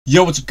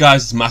Yo, what's up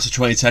guys, it's Master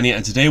 2010 here,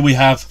 and today we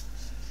have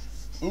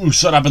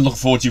something I've been looking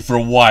forward to for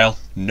a while.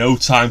 No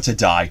Time to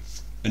Die.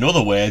 In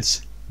other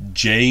words,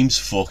 James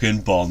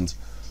fucking Bond.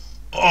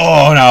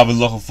 Oh, now I've been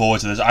looking forward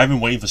to this. I've been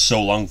waiting for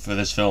so long for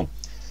this film.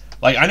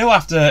 Like, I know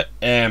after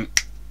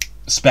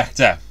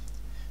Spectre,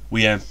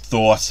 we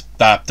thought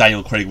that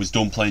Daniel Craig was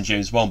done playing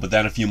James Bond, but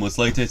then a few months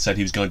later it said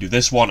he was going to do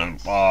this one,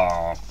 and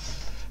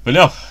but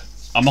no,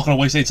 I'm not going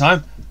to waste any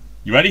time.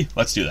 You ready?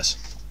 Let's do this.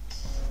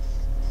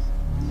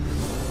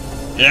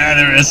 Yeah,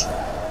 there it is.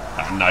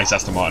 Ah, nice,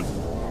 Aston Martin.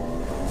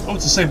 Oh,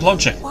 it's the same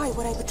blonde chick. Why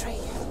would I betray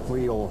you?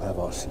 We all have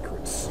our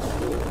secrets.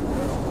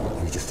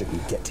 You just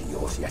didn't get to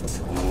yours yet.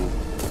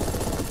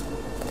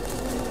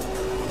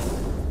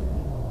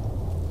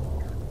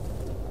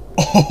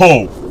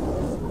 Oh!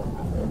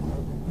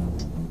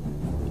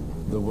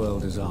 The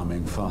world is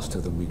arming faster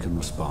than we can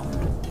respond.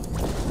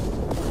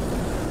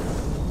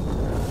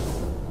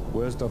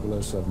 Where's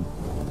 007?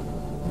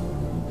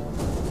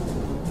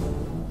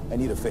 I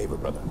need a favor,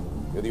 brother.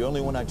 You're the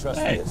only one I trust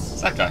Hey, in this.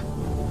 it's that guy.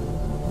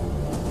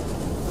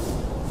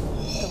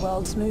 The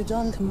world's moved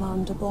on,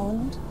 Commander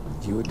Bond.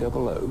 You were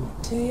 00?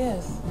 2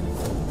 years.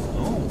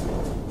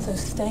 Oh. So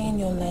stay in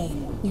your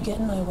lane. You get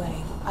in my way,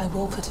 I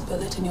will put a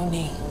bullet in your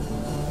knee.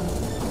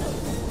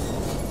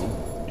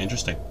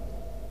 Interesting.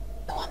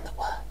 The one that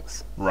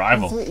works. I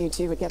Rival. thought you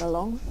two would get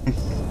along.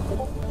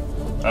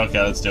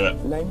 Okay, let's do it.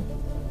 Name?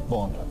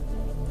 Bond.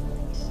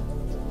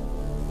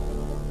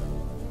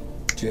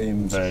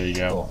 James There you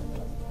go. Bond.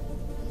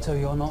 So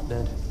you're not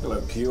dead?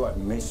 Hello, Q. I've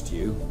missed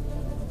you.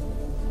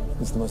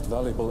 It's the most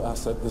valuable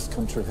asset this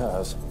country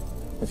has.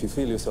 If you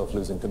feel yourself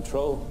losing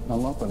control,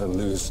 I'm not going to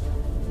lose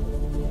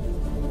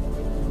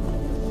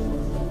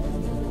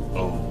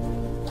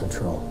Oh.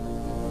 Control.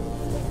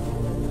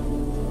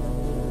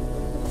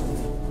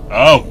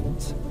 Oh!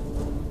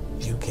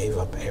 You gave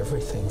up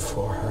everything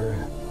for her.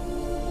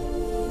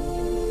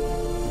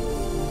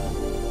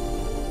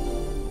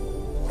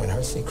 When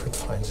her secret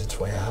finds its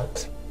way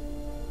out,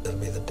 it'll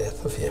be the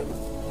death of you.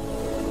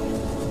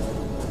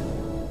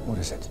 What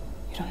is it?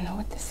 You don't know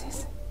what this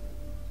is.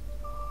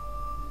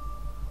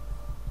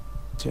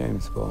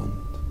 James Bond.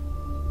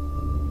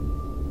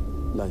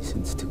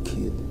 License to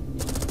Kill.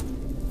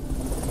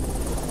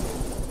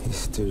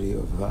 History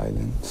of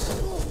violence.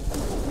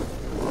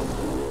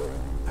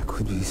 I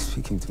could be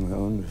speaking to my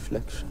own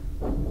reflection.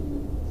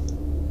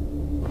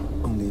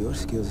 Only your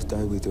skills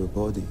die with your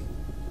body.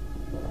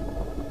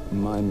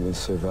 Mine will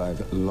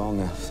survive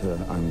long after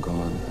I'm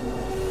gone.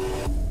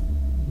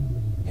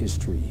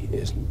 History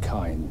isn't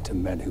kind to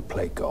men who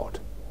play God.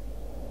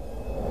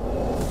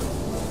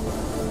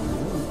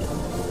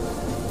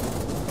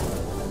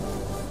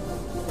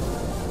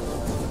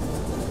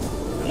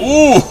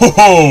 Ooh! Ho,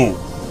 ho.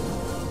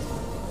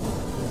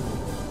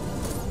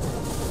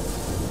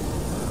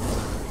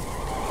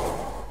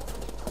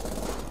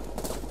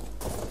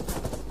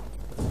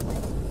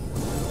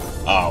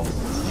 Oh,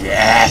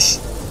 yes!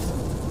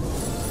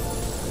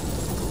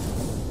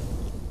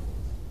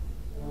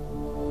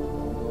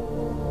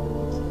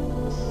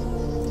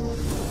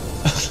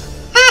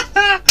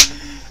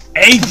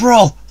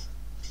 April!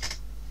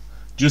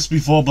 Just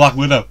before Black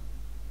Widow.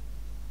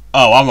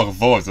 Oh, I'm looking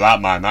forward to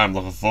that, man. I'm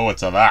looking forward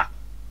to that.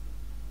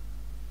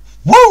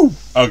 Woo!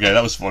 Okay,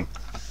 that was fun.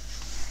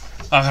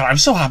 Oh, God, I'm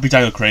so happy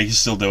Daniel Craig is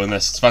still doing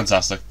this. It's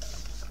fantastic.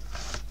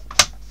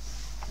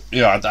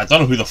 Yeah, I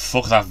don't know who the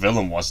fuck that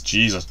villain was.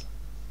 Jesus.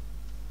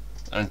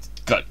 And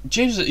God,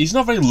 James, he's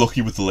not very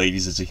lucky with the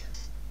ladies, is he?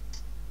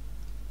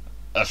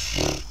 I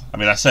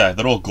mean, I say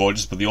they're all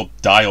gorgeous, but they all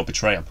die or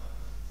betray him.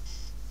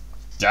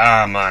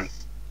 Damn, man.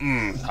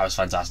 That was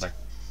fantastic.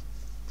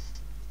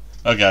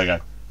 Okay.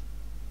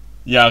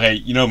 Yeah, okay,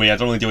 you know me, I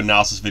don't really do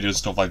analysis videos and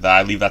stuff like that.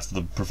 I leave that to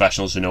the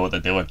professionals who know what they're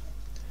doing.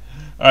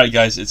 Alright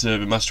guys, it's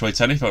Master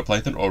 2010. If you want to play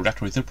anything or react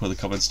to anything, put in the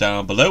comments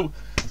down below.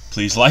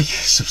 Please like,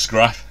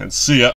 subscribe, and see ya.